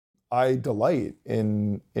I delight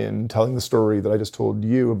in telling the story that I just told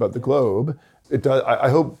you about the globe. It does. I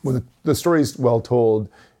hope when the story is well told,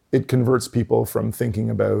 it converts people from thinking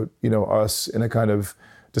about us in a kind of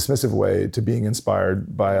dismissive way to being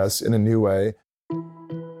inspired by us in a new way.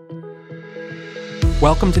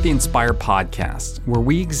 Welcome to the Inspire podcast, where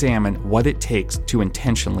we examine what it takes to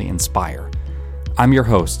intentionally inspire. I'm your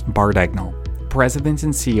host, Bart Egnall, President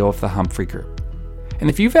and CEO of the Humphrey Group. And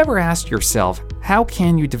if you've ever asked yourself, how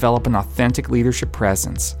can you develop an authentic leadership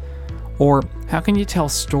presence? Or how can you tell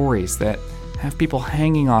stories that have people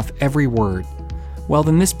hanging off every word? Well,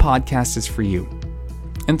 then this podcast is for you.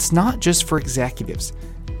 And it's not just for executives.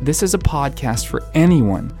 This is a podcast for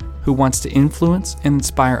anyone who wants to influence and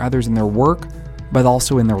inspire others in their work, but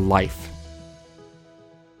also in their life.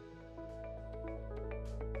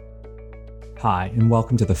 Hi, and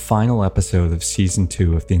welcome to the final episode of Season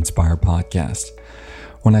 2 of the Inspire podcast.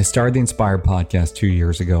 When I started the Inspire podcast 2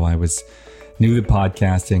 years ago, I was new to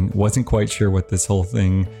podcasting, wasn't quite sure what this whole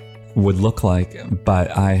thing would look like,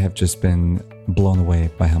 but I have just been blown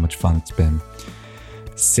away by how much fun it's been.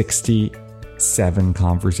 67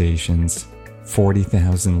 conversations,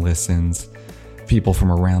 40,000 listens, people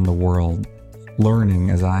from around the world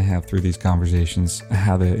learning, as I have through these conversations,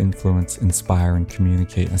 how to influence, inspire, and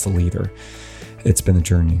communicate as a leader. It's been a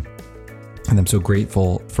journey. And I'm so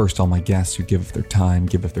grateful, first, all my guests who give of their time,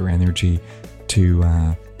 give of their energy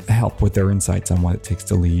to help with their insights on what it takes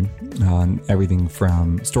to lead, on everything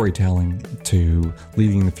from storytelling to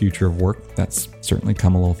leading the future of work. That's certainly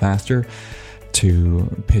come a little faster, to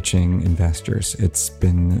pitching investors. It's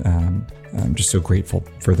been, I'm just so grateful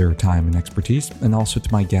for their time and expertise, and also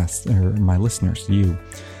to my guests or my listeners, you.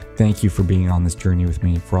 Thank you for being on this journey with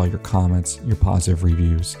me, for all your comments, your positive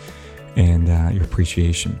reviews, and your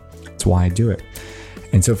appreciation. It's why I do it.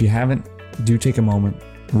 And so if you haven't, do take a moment,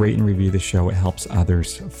 rate and review the show. It helps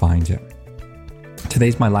others find it.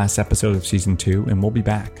 Today's my last episode of Season 2, and we'll be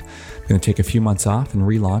back. I'm going to take a few months off and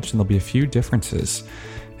relaunch, and there'll be a few differences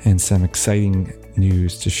and some exciting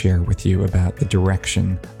news to share with you about the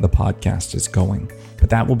direction the podcast is going. But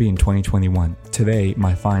that will be in 2021. Today,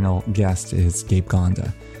 my final guest is Gabe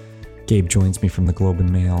Gonda. Gabe joins me from the Globe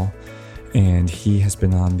and Mail, and he has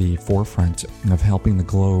been on the forefront of helping the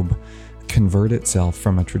Globe convert itself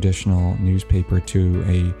from a traditional newspaper to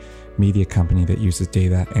a media company that uses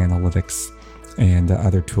data analytics and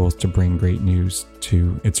other tools to bring great news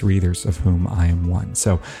to its readers, of whom I am one.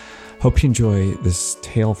 So hope you enjoy this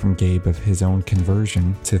tale from Gabe of his own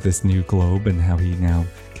conversion to this new Globe and how he now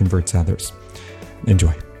converts others.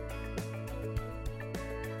 Enjoy.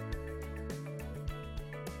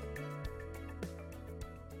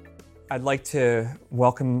 I'd like to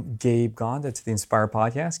welcome Gabe Gonda to the Inspire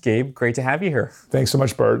podcast. Gabe, great to have you here. Thanks so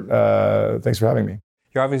much, Bart. Thanks for having me.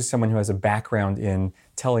 You're obviously someone who has a background in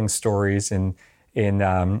telling stories and in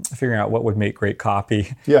figuring out what would make great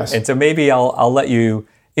copy. Yes. And so maybe I'll let you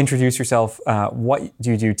introduce yourself. What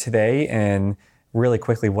do you do today, and really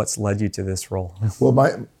quickly, what's led you to this role? Well,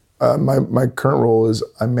 my current role is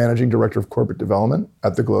I'm Managing Director of Corporate Development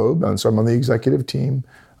at the Globe, and so I'm on the executive team,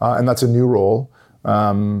 and that's a new role.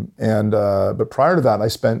 But prior to that,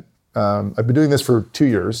 I've been doing this for 2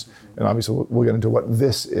 years, and obviously we'll get into what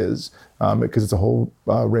this is, because it's a whole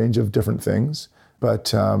range of different things.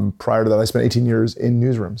 But prior to that, I spent 18 years in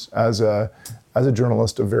newsrooms as a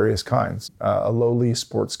journalist of various kinds, a lowly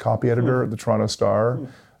sports copy editor at the Toronto Star,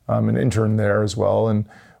 an intern there as well, and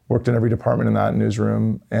worked in every department in that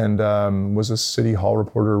newsroom, and was a City Hall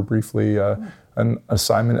reporter briefly, an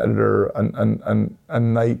assignment editor, a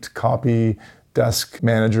night copy desk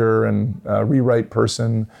manager and rewrite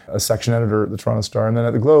person, a section editor at the Toronto Star, and then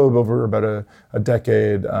at the Globe over about a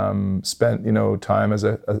decade, spent time as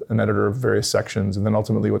an editor of various sections, and then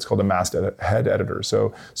ultimately what's called a masthead editor.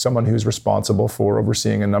 So someone who's responsible for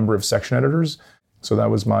overseeing a number of section editors. So that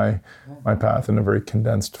was my path in a very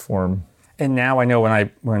condensed form. And now I know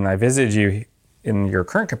when I visited you in your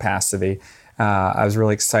current capacity, I was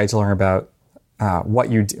really excited to learn about what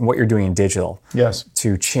you're doing in digital. Yes.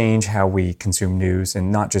 To change how we consume news,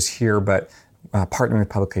 and not just here, but partnering with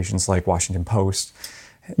publications like Washington Post.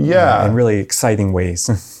 Yeah. In really exciting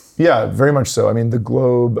ways. Yeah, very much so. I mean, the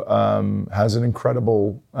Globe has an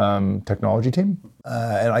incredible technology team,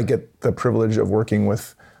 and I get the privilege of working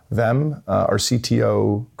with them. Our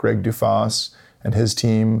CTO, Greg Dufass, and his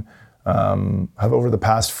team have over the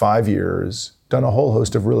past 5 years done a whole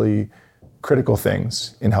host of really critical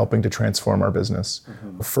things in helping to transform our business.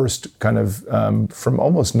 Mm-hmm. First, kind of from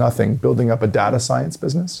almost nothing, building up a data science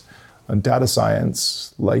business. And data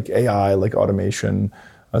science, like AI, like automation,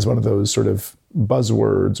 as one of those sort of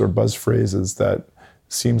buzzwords or buzz phrases that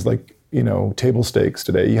seems like table stakes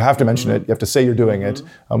today. You have to mention it. You have to say you're doing it.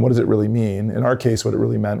 What does it really mean? In our case, what it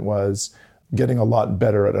really meant was getting a lot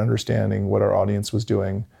better at understanding what our audience was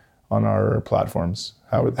doing on our platforms,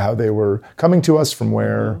 how they were coming to us from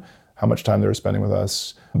where, how much time they were spending with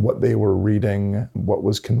us, what they were reading, what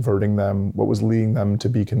was converting them, what was leading them to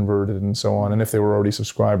be converted, and so on. And if they were already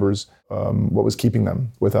subscribers, what was keeping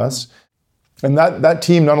them with us. And that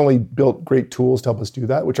team not only built great tools to help us do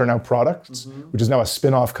that, which are now products, which is now a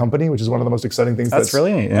spin-off company, which is one of the most exciting things that's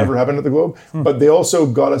really neat, ever happened at the Globe. But they also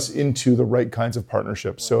got us into the right kinds of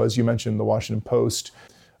partnerships. So as you mentioned, the Washington Post,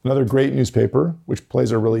 another great newspaper, which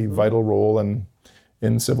plays a really vital role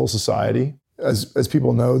in civil society. As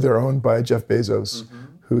people know, they're owned by Jeff Bezos,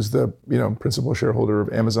 who's the principal shareholder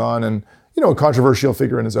of Amazon, and a controversial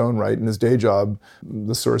figure in his own right, in his day job,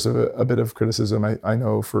 the source of a bit of criticism, I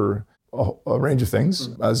know, for a range of things,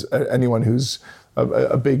 as anyone who's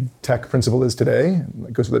a big tech principal is today.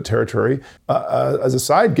 It goes with the territory. As a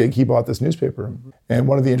side gig, he bought this newspaper. And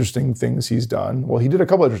one of the interesting things he's done, well, he did a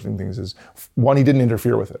couple of interesting things, is one, he didn't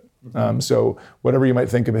interfere with it. So whatever you might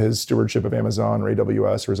think of his stewardship of Amazon or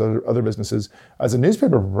AWS or his other businesses, as a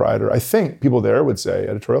newspaper proprietor, I think people there would say,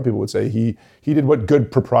 editorial people would say, he did what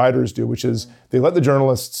good proprietors do, which is they let the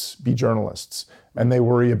journalists be journalists and they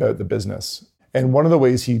worry about the business. And one of the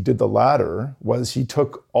ways he did the latter was he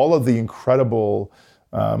took all of the incredible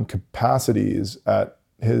capacities at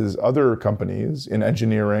his other companies in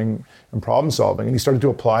engineering and problem solving, and he started to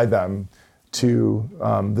apply them to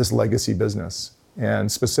this legacy business. And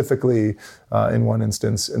specifically, in one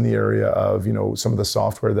instance, in the area of some of the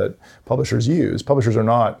software that publishers use. Publishers are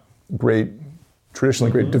not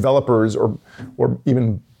traditionally great developers or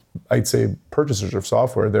even, I'd say, purchasers of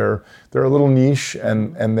software. They're a little niche,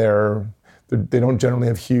 and they don't generally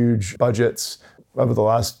have huge budgets. Over the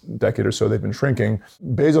last decade or so, they've been shrinking.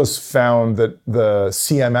 Bezos found that the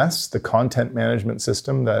CMS, the content management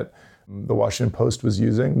system that the Washington Post was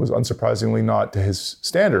using, was unsurprisingly not to his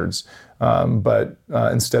standards. But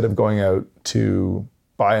instead of going out to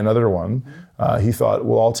buy another one, he thought,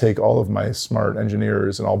 well, I'll take all of my smart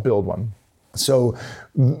engineers and I'll build one. So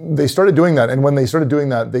they started doing that. And when they started doing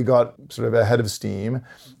that, they got sort of ahead of steam,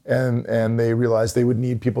 and they realized they would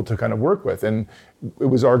need people to kind of work with. And it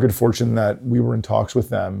was our good fortune that we were in talks with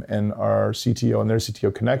them, and our CTO and their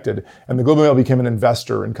CTO connected. And the Globe and Mail became an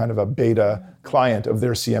investor and kind of a beta client of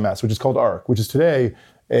their CMS, which is called ARC, which is today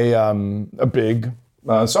a big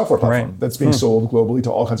software platform that's being sold globally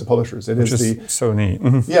to all kinds of publishers. Which is so neat.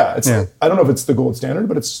 Yeah, I don't know if it's the gold standard,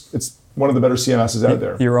 but it's one of the better CMSs out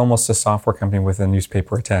there. You're almost a software company with a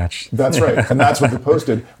newspaper attached. That's right, and that's what the Post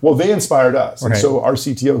did. Well, they inspired us, and so our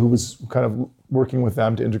CTO, who was kind of working with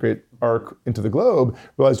them to integrate ARC into the Globe,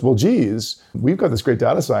 realized, well, geez, we've got this great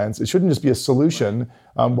data science. It shouldn't just be a solution.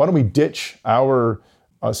 Why don't we ditch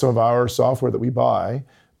some of our software that we buy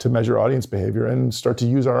to measure audience behavior and start to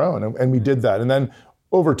use our own? And we did that, and then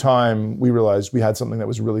over time, we realized we had something that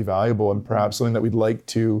was really valuable and perhaps something that we'd like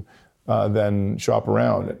to then shop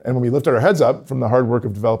around. And when we lifted our heads up from the hard work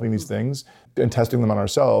of developing these things and testing them on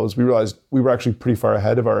ourselves, we realized we were actually pretty far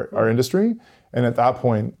ahead of our industry. And at that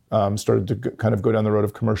point, started to kind of go down the road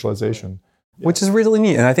of commercialization. Which is really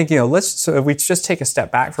neat. And I think, so if we just take a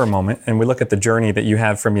step back for a moment and we look at the journey that you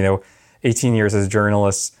have from, 18 years as a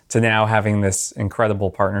journalist to now having this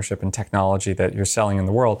incredible partnership and technology that you're selling in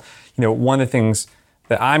the world. One of the things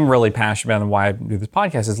that I'm really passionate about and why I do this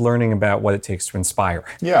podcast is learning about what it takes to inspire.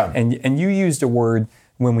 Yeah. And you used a word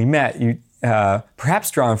when we met, you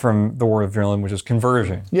perhaps drawn from the world of journalism, which is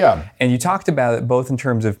conversion. Yeah. And you talked about it both in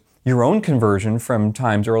terms of your own conversion from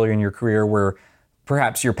times earlier in your career where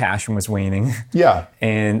perhaps your passion was waning. Yeah.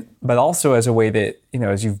 But also as a way that,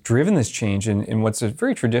 as you've driven this change in what's a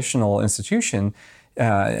very traditional institution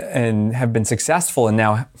and have been successful and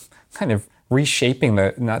now kind of reshaping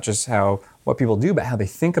not just what people do, but how they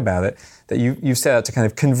think about it, that you set out to kind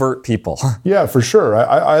of convert people. Yeah, for sure.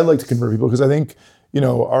 I like to convert people because I think,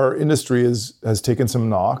 our industry has taken some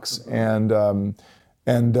knocks, and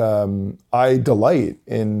I delight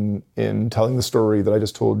in telling the story that I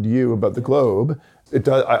just told you about the Globe. It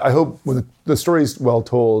does. I hope when the story is well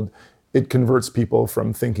told, it converts people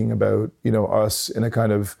from thinking about us in a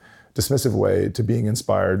kind of dismissive way to being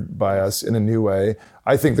inspired by us in a new way.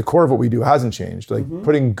 I think the core of what we do hasn't changed. Like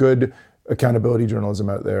putting good accountability journalism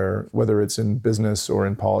out there, whether it's in business or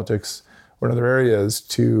in politics or in other areas,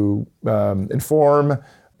 to inform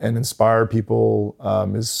and inspire people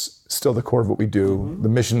is still the core of what we do. The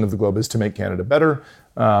mission of the Globe is to make Canada better.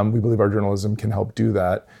 We believe our journalism can help do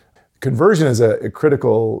that. Conversion is a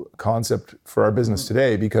critical concept for our business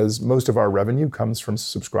today because most of our revenue comes from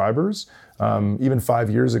subscribers. Even 5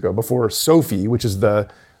 years ago, before Sophie, which is the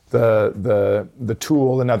the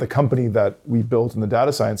tool and now the company that we built in the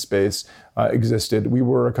data science space existed, we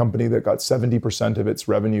were a company that got 70% of its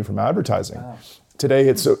revenue from advertising. Wow. Today,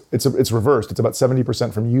 it's reversed. It's about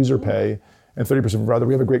 70% from user pay and 30% from other.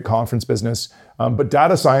 We have a great conference business, but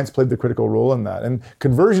data science played the critical role in that. And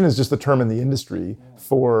conversion is just the term in the industry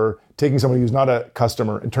for taking somebody who's not a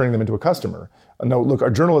customer and turning them into a customer. No, look, our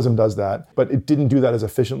journalism does that, but it didn't do that as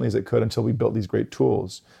efficiently as it could until we built these great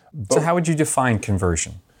tools. So how would you define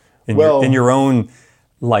conversion in your own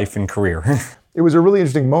life and career? It was a really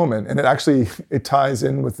interesting moment, and it ties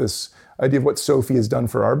in with this idea of what Sophie has done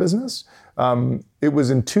for our business. It was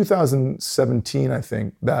in 2017, I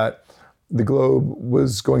think, that the Globe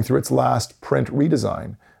was going through its last print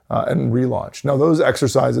redesign and relaunch. Now, those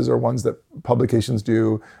exercises are ones that publications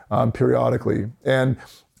do periodically, and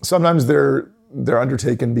sometimes they're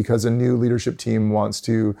undertaken because a new leadership team wants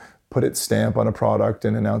to put its stamp on a product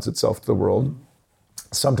and announce itself to the world.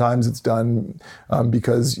 Sometimes it's done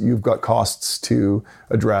because you've got costs to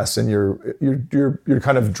address, and you're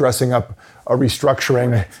kind of dressing up a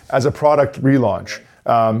restructuring as a product relaunch.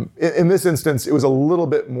 In this instance, it was a little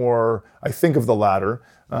bit more, I think, of the latter.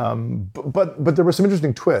 But there were some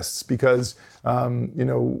interesting twists because we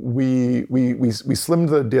slimmed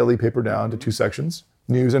the daily paper down to 2 sections,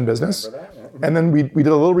 news and business. And then we did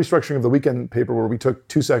a little restructuring of the weekend paper where we took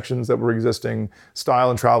 2 sections that were existing, style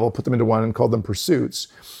and travel, put them into one and called them Pursuits.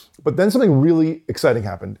 But then something really exciting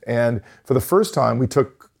happened. And for the first time, we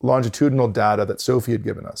took longitudinal data that Sophie had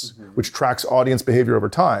given us, which tracks audience behavior over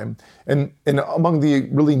time. And among the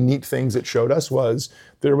really neat things it showed us was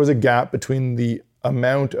there was a gap between the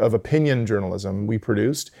amount of opinion journalism we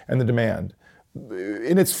produced and the demand.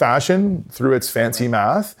 In its fashion, through its fancy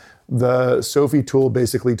math, the Sophie tool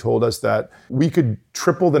basically told us that we could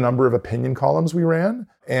triple the number of opinion columns we ran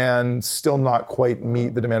and still not quite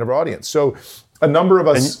meet the demand of our audience. So a number of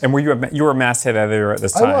us... And you were a masthead editor at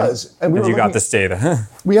this time. I was. And you got this data.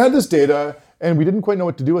 We had this data, and we didn't quite know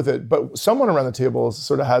what to do with it, but someone around the table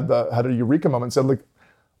sort of had a eureka moment and said,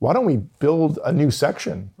 why don't we build a new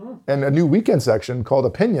section and a new weekend section called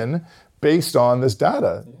Opinion based on this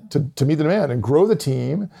data to meet the demand and grow the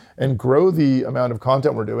team and grow the amount of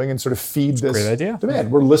content we're doing and sort of feed this demand. Yeah.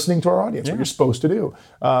 We're listening to our audience, what you're supposed to do.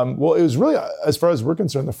 Well, it was really, as far as we're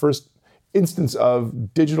concerned, the first instance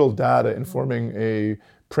of digital data informing a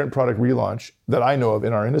print product relaunch that I know of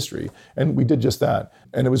in our industry. And we did just that.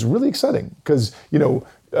 And it was really exciting because,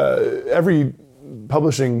 every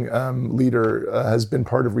publishing leader has been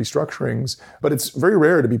part of restructurings, but it's very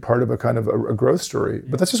rare to be part of a kind of a growth story.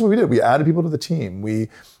 But that's just what we did. We added people to the team. We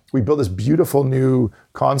built this beautiful new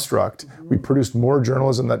construct. We produced more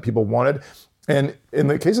journalism that people wanted. And in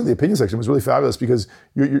the case of the opinion section, it was really fabulous because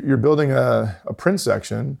you're building a print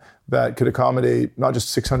section that could accommodate not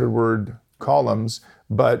just 600-word columns,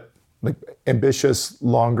 but ambitious,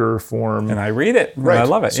 longer form. And I read it. Right. I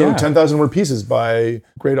love it. So 10,000-word pieces by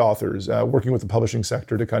great authors, working with the publishing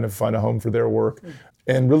sector to kind of find a home for their work.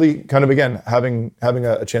 And really kind of, again, having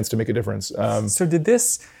a chance to make a difference. So did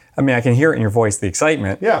this, I can hear it in your voice, the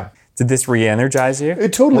excitement. Yeah. Did this re-energize you?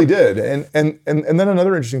 It totally did. And then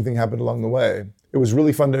another interesting thing happened along the way. It was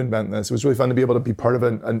really fun to invent this. It was really fun to be able to be part of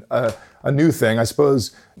a new thing. I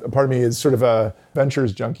suppose part of me is sort of a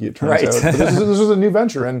ventures junkie, it turns out. But this was a new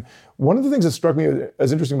venture. And one of the things that struck me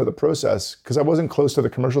as interesting about the process, because I wasn't close to the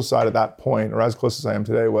commercial side at that point, or as close as I am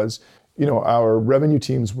today, was, our revenue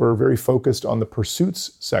teams were very focused on the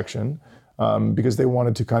pursuits section because they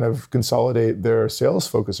wanted to kind of consolidate their sales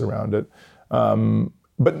focus around it.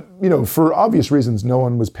 But, for obvious reasons, no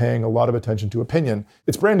one was paying a lot of attention to opinion.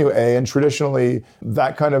 It's brand new, and traditionally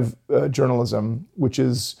that kind of journalism, which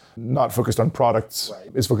is not focused on products,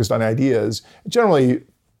 is focused on ideas, generally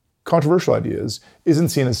controversial ideas, isn't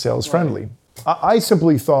seen as sales friendly. I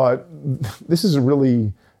simply thought, this is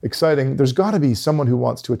really exciting. There's got to be someone who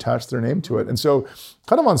wants to attach their name to it. And so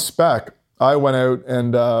kind of on spec, I went out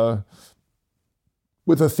and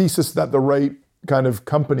with a thesis that the right kind of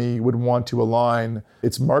company would want to align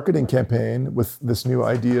its marketing campaign with this new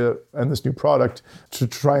idea and this new product to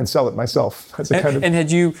try and sell it myself. And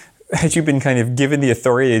had you been kind of given the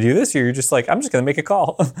authority to do this, or you're just like, I'm just going to make a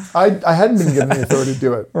call? I hadn't been given the authority to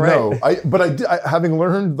do it. Right. No, but having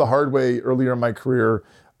learned the hard way earlier in my career,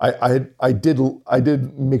 I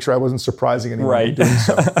did make sure I wasn't surprising anyone in doing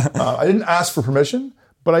so. I didn't ask for permission,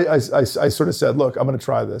 But I sort of said, look, I'm going to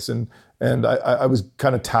try this. And I was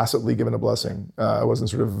kind of tacitly given a blessing. I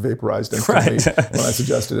wasn't sort of vaporized instantly when I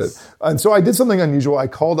suggested it. And so I did something unusual. I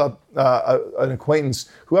called up an acquaintance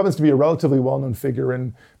who happens to be a relatively well-known figure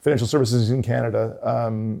in financial services in Canada,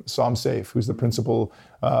 Som Saif, who's the principal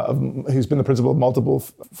who's been the principal of multiple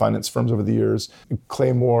finance firms over the years,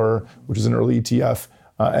 Claymore, which is an early ETF,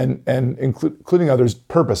 and including others,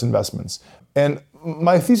 Purpose Investments. And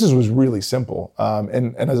my thesis was really simple.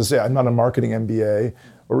 And as I say, I'm not a marketing MBA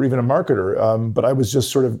or even a marketer, but I was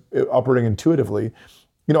just sort of operating intuitively.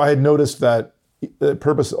 I had noticed that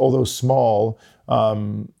Purpose, although small,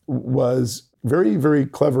 was very, very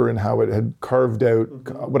clever in how it had carved out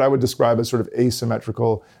what I would describe as sort of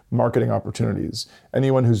asymmetrical marketing opportunities.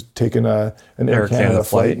 Anyone who's taken an Air Canada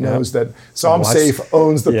flight knows that Som Saif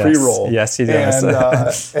owns the pre-roll. Yes, he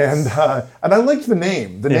does. And I liked the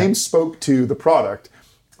name. The name spoke to the product.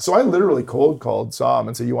 So I literally cold called Som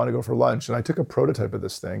and said, you want to go for lunch? And I took a prototype of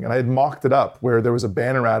this thing and I had mocked it up where there was a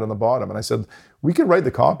banner ad on the bottom. And I said, we could write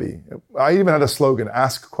the copy. I even had a slogan,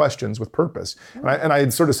 ask questions with purpose. And I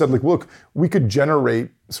had sort of said, like, look, we could generate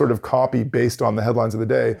sort of copy based on the headlines of the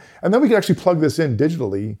day. And then we could actually plug this in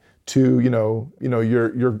digitally to,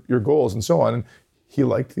 your goals and so on. And he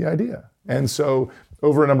liked the idea. And so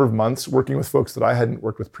over a number of months, working with folks that I hadn't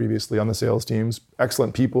worked with previously on the sales teams,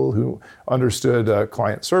 excellent people who understood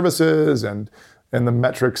client services and the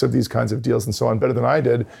metrics of these kinds of deals and so on better than I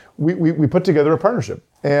did, we put together a partnership.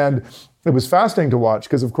 And it was fascinating to watch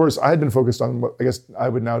because, of course, I had been focused on what I guess I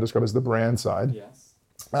would now describe as the brand side. Yes.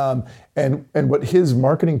 And what his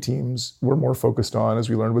marketing teams were more focused on, as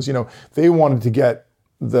we learned, was, they wanted to get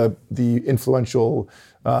the influential,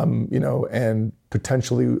 and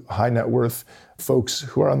potentially high net worth folks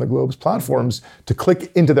who are on the Globe's platforms to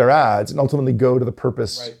click into their ads and ultimately go to the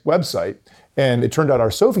Purpose website. And it turned out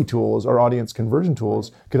our Sophie tools, our audience conversion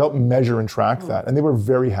tools, could help measure and track that. And they were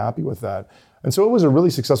very happy with that. And so it was a really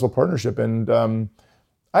successful partnership. And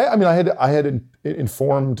I had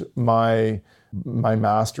informed my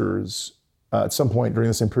master's at some point during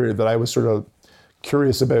the same period that I was sort of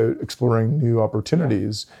curious about exploring new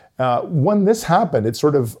opportunities. When this happened, it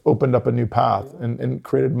sort of opened up a new path and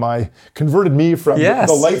converted me from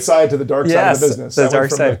the light side to the dark side of the business. The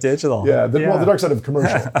dark side of digital. Yeah, the dark side of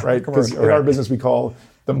commercial, right? Because in our business, we call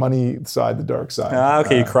the money side the dark side.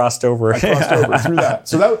 Okay, you crossed over. I crossed over through that.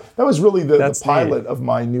 So that was really the pilot of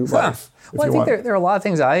my new life. Well, I think there are a lot of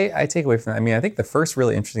things I take away from that. I mean, I think the first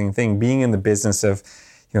really interesting thing, being in the business of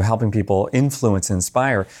helping people influence and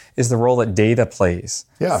inspire, is the role that data plays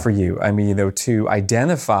for you. I mean, to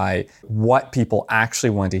identify what people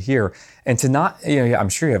actually want to hear and to not, I'm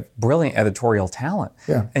sure you have brilliant editorial talent.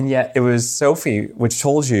 Yeah. And yet it was Sophie which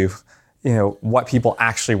told you, what people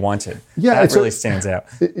actually wanted. Yeah. That really stands out.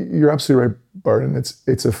 You're absolutely right, Bart. And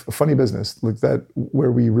it's a funny business like that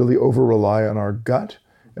where we really over rely on our gut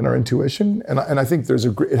and our intuition. And I think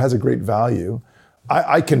it has a great value.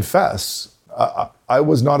 I confess, I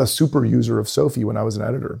was not a super user of Sophie when I was an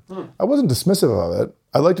editor. I wasn't dismissive of it.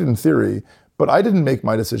 I liked it in theory, but I didn't make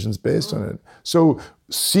my decisions based on it. So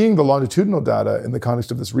seeing the longitudinal data in the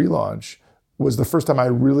context of this relaunch was the first time I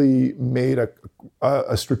really made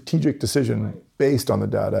a strategic decision based on the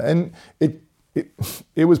data. And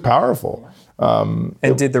it was powerful.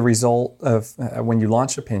 Did the result of, when you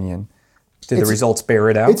launched Opinion, did the results bear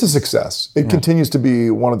it out? It's a success. It continues to be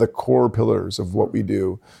one of the core pillars of what we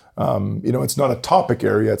do. It's not a topic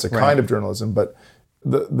area, it's a kind of journalism, but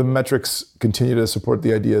the metrics continue to support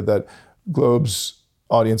the idea that Globe's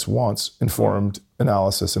audience wants informed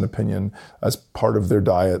analysis and opinion as part of their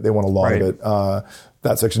diet. They want a lot of it.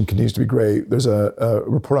 That section continues to be great. There's a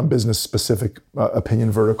report on business specific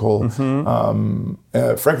opinion vertical.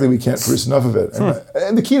 Frankly, we can't produce enough of it.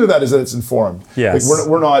 And the key to that is that it's informed. Yes.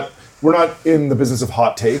 Like we're not in the business of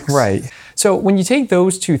hot takes. Right. So when you take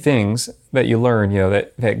those two things that you learn,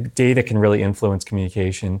 that data can really influence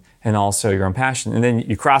communication and also your own passion, and then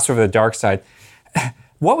you cross over the dark side,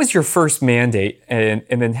 what was your first mandate? And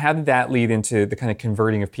then how did that lead into the kind of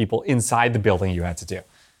converting of people inside the building you had to do?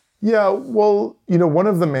 Yeah, well, one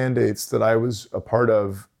of the mandates that I was a part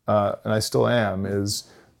of, and I still am, is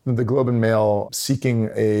the Globe and Mail seeking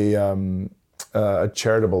a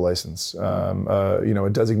charitable license, a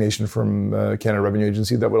designation from Canada Revenue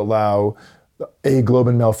Agency that would allow a Globe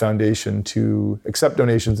and Mail Foundation to accept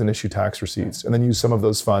donations and issue tax receipts, and then use some of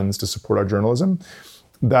those funds to support our journalism.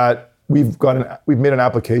 That we've made an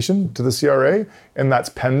application to the CRA, and that's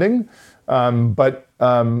pending.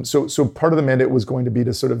 So part of the mandate was going to be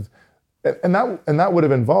to sort of, and that would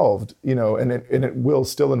have involved, and it will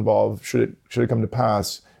still involve, should it come to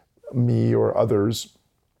pass, me or others,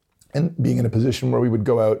 and being in a position where we would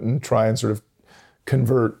go out and try and sort of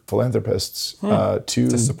convert philanthropists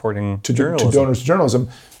to supporting to journalism. donors to journalism.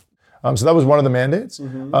 So that was one of the mandates.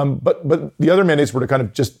 But the other mandates were to kind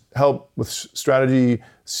of just help with strategy,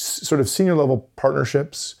 sort of senior level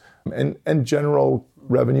partnerships, and general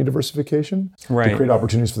revenue diversification to create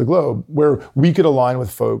opportunities for the Globe, where we could align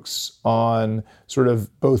with folks on sort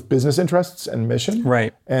of both business interests and mission.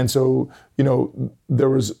 Right. And so,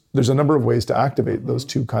 there's a number of ways to activate those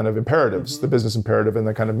two kind of imperatives, the business imperative and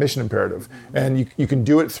the kind of mission imperative. And you can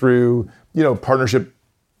do it through, partnership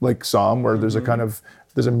like SOM, where there's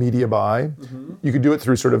a media buy. You could do it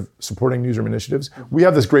through sort of supporting newsroom initiatives. We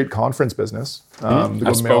have this great conference business.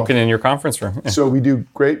 I've spoken in your conference room. So we do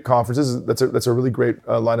great conferences. That's a really great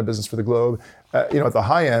line of business for the Globe. At the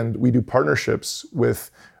high end, we do partnerships with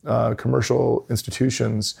commercial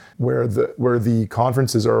institutions where the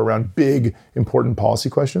conferences are around big, important policy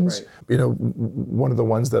questions. Right. One of the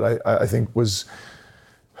ones that I think has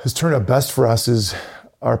turned out best for us is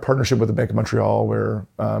our partnership with the Bank of Montreal, where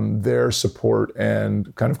their support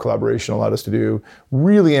and kind of collaboration allowed us to do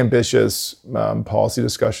really ambitious policy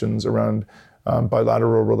discussions around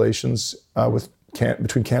bilateral relations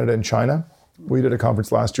between Canada and China. We did a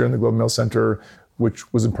conference last year in the Globe Mail Centre,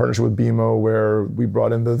 which was in partnership with BMO, where we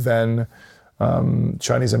brought in the then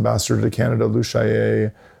Chinese ambassador to Canada, Liu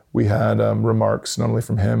Xiaye. We had remarks not only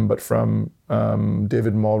from him, but from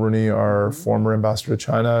David Mulroney, our former ambassador to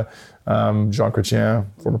China, Jean Chrétien,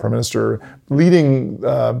 former prime minister, leading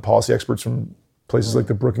policy experts from places like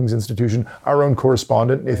the Brookings Institution. Our own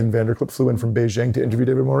correspondent, Nathan Vanderclip, flew in from Beijing to interview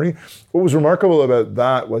David Mulroney. What was remarkable about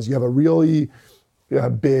that was you have a really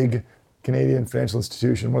big Canadian financial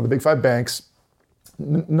institution, one of the big five banks,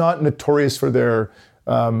 not notorious for their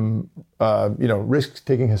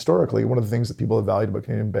risk-taking historically. One of the things that people have valued about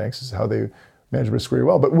Canadian banks is how they manage risk very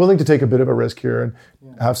well, but willing to take a bit of a risk here and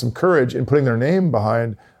have some courage in putting their name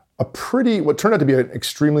behind what turned out to be an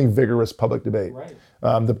extremely vigorous public debate. Right.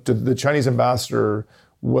 The Chinese ambassador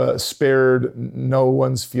spared no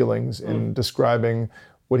one's feelings in describing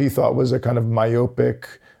what he thought was a kind of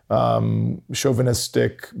myopic,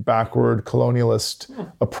 chauvinistic, backward, colonialist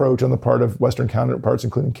approach on the part of Western counterparts,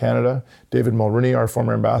 including Canada. David Mulroney, our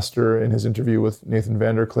former ambassador, in his interview with Nathan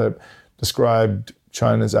Vanderclip, described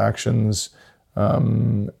China's actions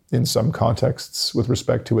in some contexts with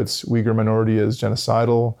respect to its Uyghur minority as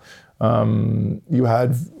genocidal. You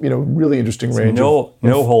had, really interesting range. No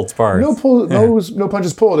holds barred. No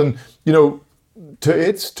punches pulled. And,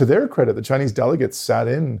 to their credit, the Chinese delegates sat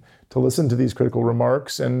in to listen to these critical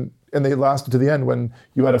remarks, and they lasted to the end when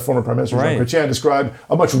you had a former Prime Minister, Jean Chrétien, describe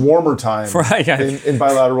a much warmer time in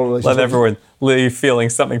bilateral relations. Let everyone leave feeling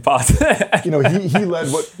something positive. He led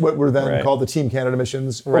what were then called the Team Canada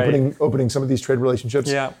missions, opening some of these trade relationships.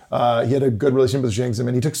 Yeah. He had a good relationship with Jiang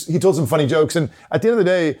Zemin. He told some funny jokes, and at the end of the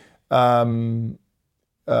day,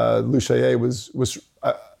 Liu Xiaye was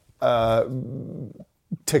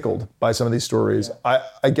tickled by some of these stories. Yeah.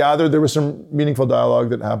 I gather there was some meaningful dialogue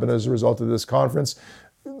that happened as a result of this conference.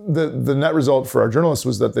 The net result for our journalists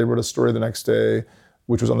was that they wrote a story the next day,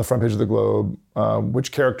 which was on the front page of the Globe,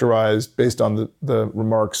 which characterized, based on the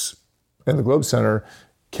remarks in the Globe Center,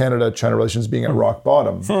 Canada-China relations being at rock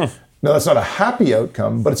bottom. Now, that's not a happy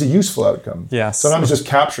outcome, but it's a useful outcome. Yes. Sometimes just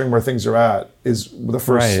capturing where things are at is the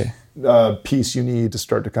first piece you need to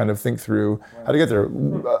start to kind of think through how to get there.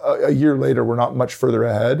 A year later, we're not much further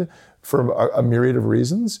ahead for a myriad of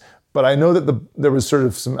reasons, but I know that there was sort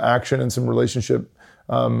of some action and some relationship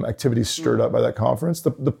activities stirred up by that conference.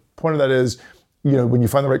 The point of that is, when you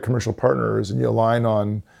find the right commercial partners and you align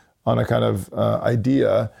on a kind of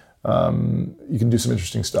idea, you can do some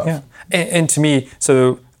interesting stuff. Yeah, and to me,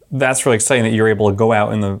 so that's really exciting that you're able to go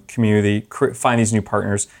out in the community, find these new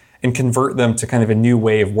partners, and convert them to kind of a new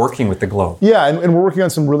way of working with the Globe. Yeah, and we're working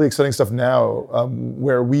on some really exciting stuff now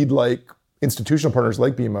where we'd like institutional partners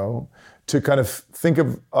like BMO to kind of think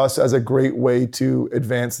of us as a great way to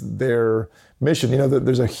advance their mission.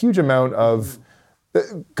 There's a huge amount of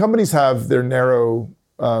companies have their narrow,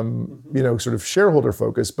 sort of shareholder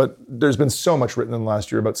focus, but there's been so much written in the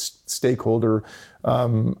last year about stakeholder,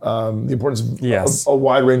 the importance of a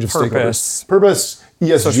wide range of stakeholders. Purpose,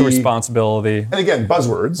 ESG. Social responsibility. And again,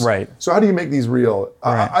 buzzwords. Right. So how do you make these real?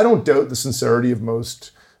 Right. I don't doubt the sincerity of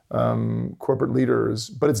most corporate leaders,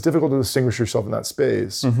 but it's difficult to distinguish yourself in that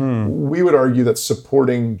space. Mm-hmm. We would argue that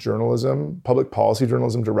supporting journalism, public policy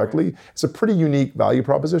journalism directly, is a pretty unique value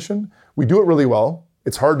proposition. We do it really well.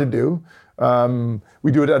 It's hard to do.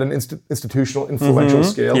 We do it at an institutional, influential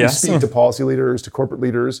scale. Yes. We speak to policy leaders, to corporate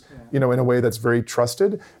leaders, in a way that's very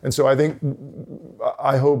trusted. And so I think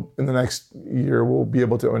I hope in the next year we'll be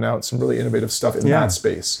able to announce some really innovative stuff in that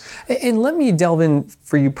space. And let me delve in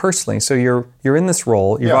for you personally. So you're in this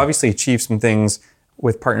role. You've obviously achieved some things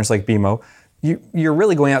with partners like BMO. You're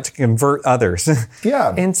really going out to convert others.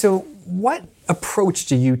 Yeah. And so what approach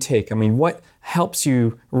do you take? I mean, what helps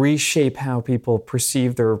you reshape how people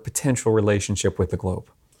perceive their potential relationship with the globe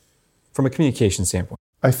from a communication standpoint?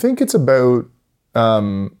 I think it's about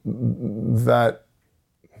that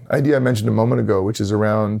idea I mentioned a moment ago, which is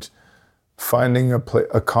around finding a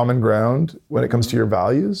common ground when it comes to your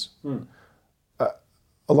values.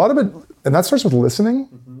 A lot of it, and that starts with listening.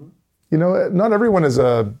 You know, not everyone is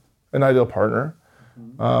an ideal partner.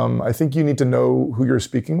 I think you need to know who you're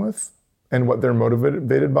speaking with and what they're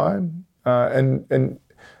motivated by, and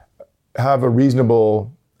have a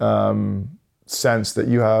reasonable sense that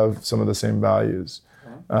you have some of the same values.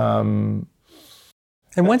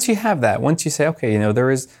 And once you have that, once you say, okay, you know,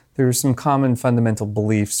 there's some common fundamental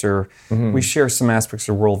beliefs, or we share some aspects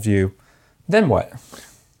of worldview, then what?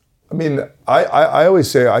 I mean, I always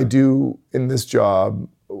say I do in this job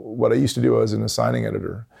what I used to do as an assigning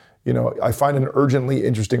editor. You know, I find an urgently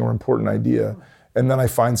interesting or important idea, and then I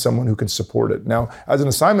find someone who can support it. Now, as an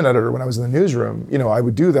assignment editor, when I was in the newsroom, you know, I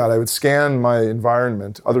would do that. I would scan my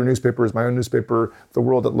environment, other newspapers, my own newspaper, the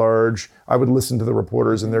world at large. I would listen to the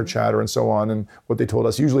reporters and their chatter and so on, and what they told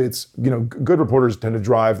us. Usually it's, you know, good reporters tend to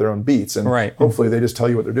drive their own beats, and hopefully they just tell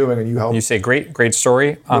you what they're doing and you help. You say, great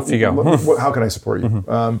story, off you go. How can I support you?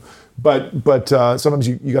 But sometimes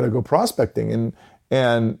you got to go prospecting,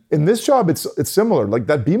 and in this job, it's similar. Like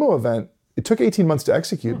that BMO event, it took 18 months to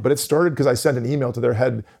execute, but it started because I sent an email to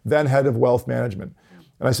their then head of wealth management.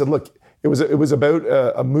 And I said, look, it was about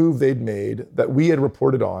a move they'd made that we had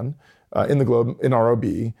reported on in the Globe, in ROB,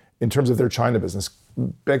 in terms of their China business.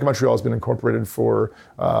 Bank of Montreal has been incorporated for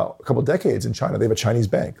a couple of decades in China. They have a Chinese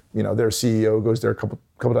bank. You know, their CEO goes there a couple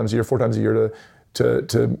times a year, 4 times a year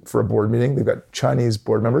for a board meeting. They've got Chinese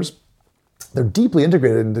board members. They're deeply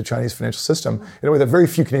integrated into the Chinese financial system in a way that very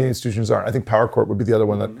few Canadian institutions aren't. I think Power Corp would be the other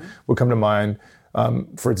one that would come to mind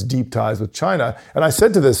for its deep ties with China. And I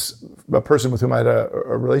said to a person with whom I had a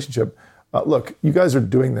relationship, look, you guys are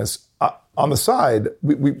doing this. On the side,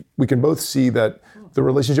 we can both see that the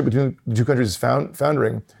relationship between the two countries is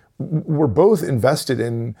foundering. We're both invested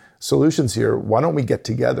in solutions here. Why don't we get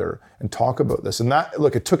together and talk about this? And that,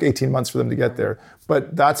 look, it took 18 months for them to get there,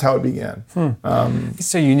 but that's how it began.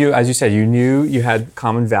 So you knew, as you said, you had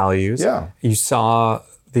common values. Yeah. You saw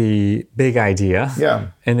the big idea. Yeah.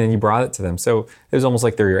 And then you brought it to them. So it was almost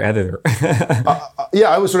like they're your editor. Yeah,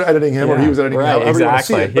 I was sort of editing him, or he was editing me. However you want to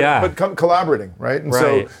see it, but collaborating, right? And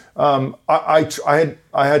so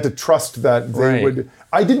I had to trust that they would.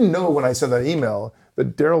 I didn't know when I sent that email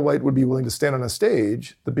that Darrell White would be willing to stand on a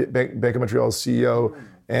stage, the Bank of Montreal's CEO,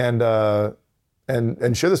 and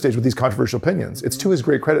share the stage with these controversial opinions. It's to his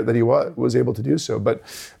great credit that he was able to do so. But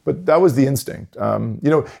that was the instinct. You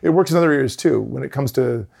know, it works in other areas too. When it comes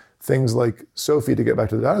to things like Sophie, to get back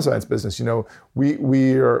to the data science business, you know, we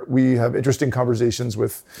have interesting conversations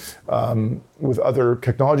with other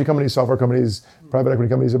technology companies, software companies, private equity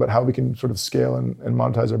companies about how we can sort of scale and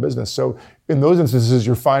monetize our business. So in those instances,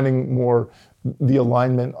 you're finding more the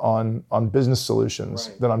alignment on business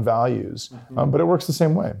solutions than on values. But it works the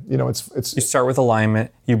same way. You know, it's you start with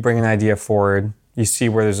alignment, you bring an idea forward, you see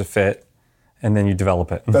where there's a fit, and then you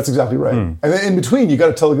develop it. That's exactly right. And then in between, you got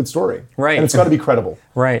to tell a good story. Right. And it's got to be credible.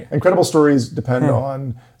 Right. And credible stories depend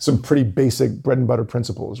on some pretty basic bread and butter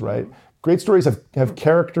principles, right? Great stories have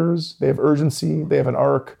characters, they have urgency, they have an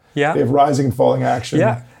arc, they have rising and falling action.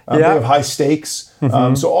 They have high stakes.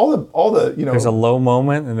 So all the you know, there's a low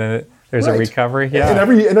moment, and then there's a recovery. In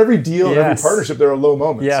every deal, in every partnership, there are low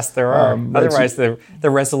moments. Yes, there are. Otherwise, the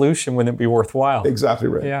resolution wouldn't be worthwhile. Exactly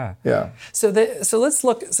right. Yeah. So let's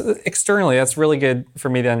look externally. That's really good for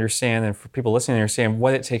me to understand, and for people listening to understand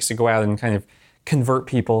what it takes to go out and kind of convert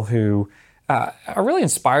people who are really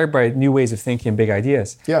inspired by new ways of thinking and big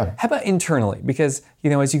ideas. Yeah. How about internally? Because, you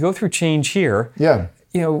know, as you go through change here,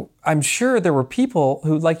 you know, I'm sure there were people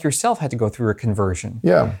who, like yourself, had to go through a conversion.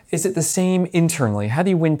 Yeah. Is it the same internally? How do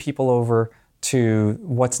you win people over to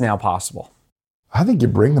what's now possible? I think you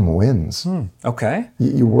bring them wins. Okay.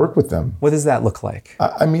 You work with them. What does that look like?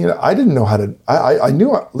 I mean, I didn't know how to. I knew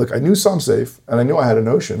SomSafe, and I knew I had a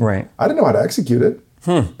notion. Right. I didn't know how to execute it.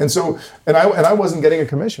 And so, and I wasn't getting a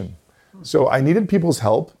commission. So I needed people's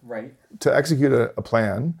help to execute a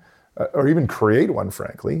plan, or even create one,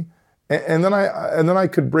 frankly. And then I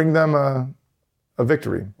could bring them a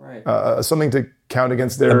victory, something to count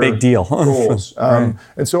against their big deal goals.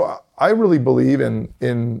 And so I really believe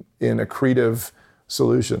in accretive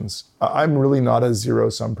solutions. I'm really not a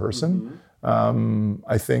zero-sum person.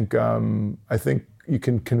 I think you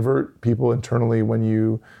can convert people internally when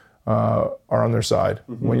you are on their side,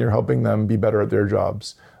 when you're helping them be better at their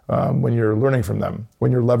jobs, when you're learning from them,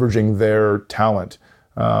 when you're leveraging their talent.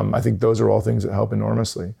 I think those are all things that help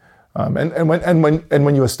enormously. And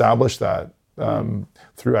when you establish that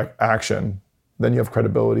through action, then you have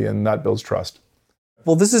credibility, and that builds trust.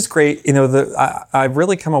 Well, this is great. I've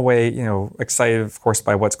really come away, excited, of course,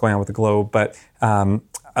 by what's going on with the Globe, but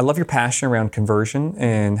I love your passion around conversion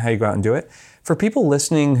and how you go out and do it. For people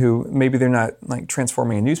listening who maybe they're not like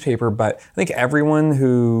transforming a newspaper, but I think everyone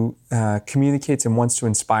who communicates and wants to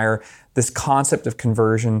inspire, this concept of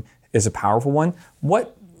conversion is a powerful one.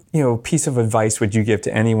 What piece of advice would you give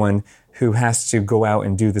to anyone who has to go out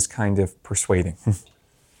and do this kind of persuading?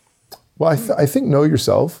 Well, I think know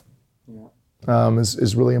yourself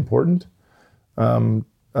is really important.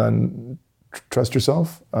 And trust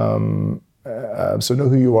yourself. So know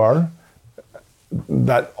who you are.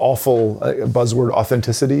 That awful buzzword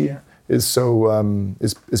authenticity is so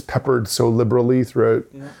is peppered so liberally throughout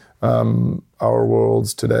our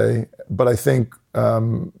worlds today. But I think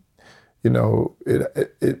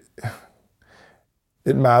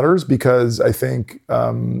it matters, because I think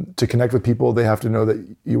to connect with people, they have to know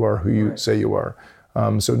that you are who you say you are.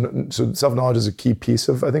 So self-knowledge is a key piece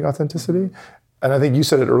of, I think, authenticity. And I think you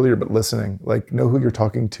said it earlier, but listening, like, know who you're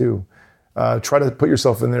talking to. Try to put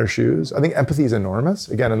yourself in their shoes. I think empathy is enormous.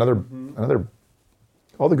 Again, another.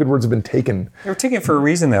 All the good words have been taken. They were taken for a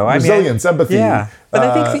reason, though. Resilience, empathy. Yeah, but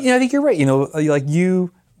I think you're right. Like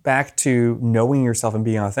you back to knowing yourself and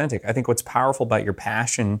being authentic. I think what's powerful about your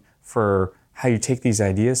passion for how you take these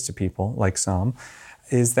ideas to people, like some,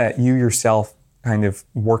 is that you yourself kind of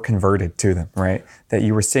were converted to them, right? That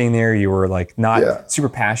you were sitting there, you were like not super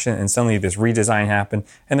passionate, and suddenly this redesign happened.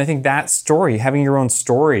 And I think that story, having your own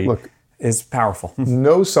story, is powerful.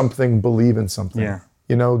 Know something, believe in something. Yeah.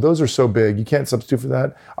 Those are so big. You can't substitute for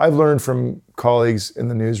that. I've learned from colleagues in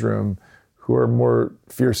the newsroom who are more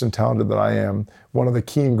fierce and talented than I am. One of the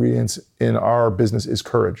key ingredients in our business is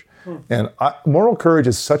courage. And moral courage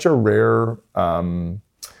is such a rare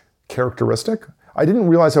characteristic. I didn't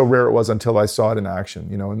realize how rare it was until I saw it in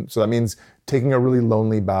action. And so that means taking a really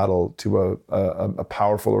lonely battle to a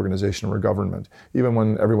powerful organization or government, even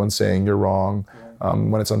when everyone's saying you're wrong,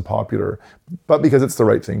 when it's unpopular, but because it's the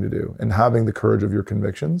right thing to do, and having the courage of your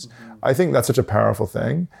convictions. I think that's such a powerful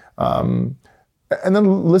thing. And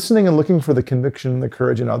then listening and looking for the conviction and the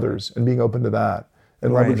courage in others, and being open to that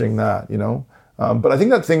and leveraging that, But I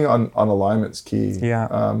think that thing on alignment is key. Yeah.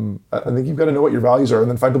 I think you've got to know what your values are, and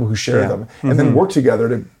then find people who share them, and then work together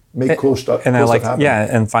to make cool stuff. And stuff happen.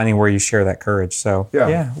 and finding where you share that courage. So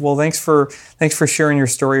well, thanks for sharing your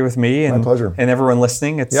story with me, and my pleasure, and everyone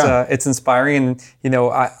listening. It's inspiring, and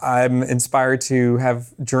I'm inspired to have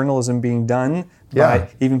journalism being done by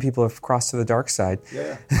even people who have crossed to the dark side,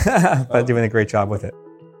 but doing a great job with it.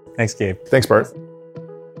 Thanks, Gabe. Thanks, Bart.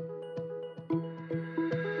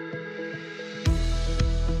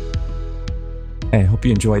 Hey, I hope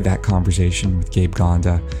you enjoyed that conversation with Gabe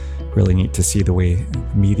Gonda. Really neat to see the way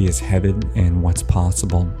media is headed and what's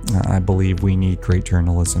possible. I believe we need great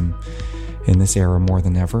journalism in this era more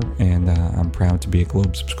than ever, and I'm proud to be a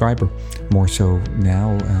Globe subscriber, more so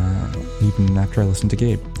now, even after I listened to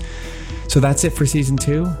Gabe. So that's it for season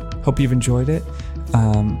 2. Hope you've enjoyed it,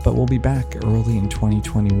 but we'll be back early in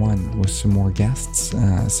 2021 with some more guests,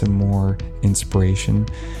 some more inspiration,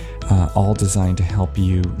 all designed to help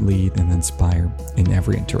you lead and inspire in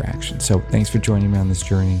every interaction. So thanks for joining me on this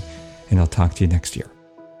journey, and I'll talk to you next year.